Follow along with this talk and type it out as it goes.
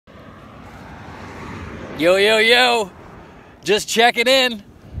Yo, yo, yo. Just checking in.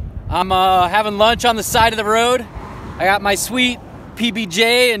 I'm having lunch on the side of the road. I got my sweet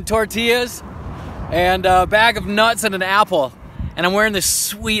PBJ and tortillas and a bag of nuts and an apple. And I'm wearing this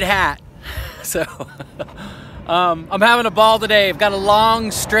sweet hat. So I'm having a ball today. I've got a long,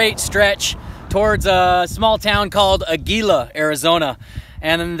 straight stretch towards a small town called Aguila, Arizona.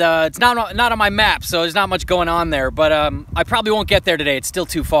 And it's not on my map, so there's not much going on there. But I probably won't get there today. It's still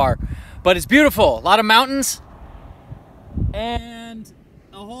too far. But it's beautiful. A lot of mountains and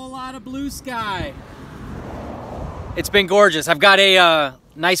a whole lot of blue sky. It's been gorgeous. I've got a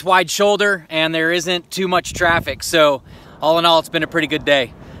nice wide shoulder and there isn't too much traffic. So all in all, it's been a pretty good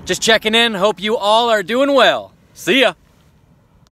day. Just checking in. Hope you all are doing well. See ya.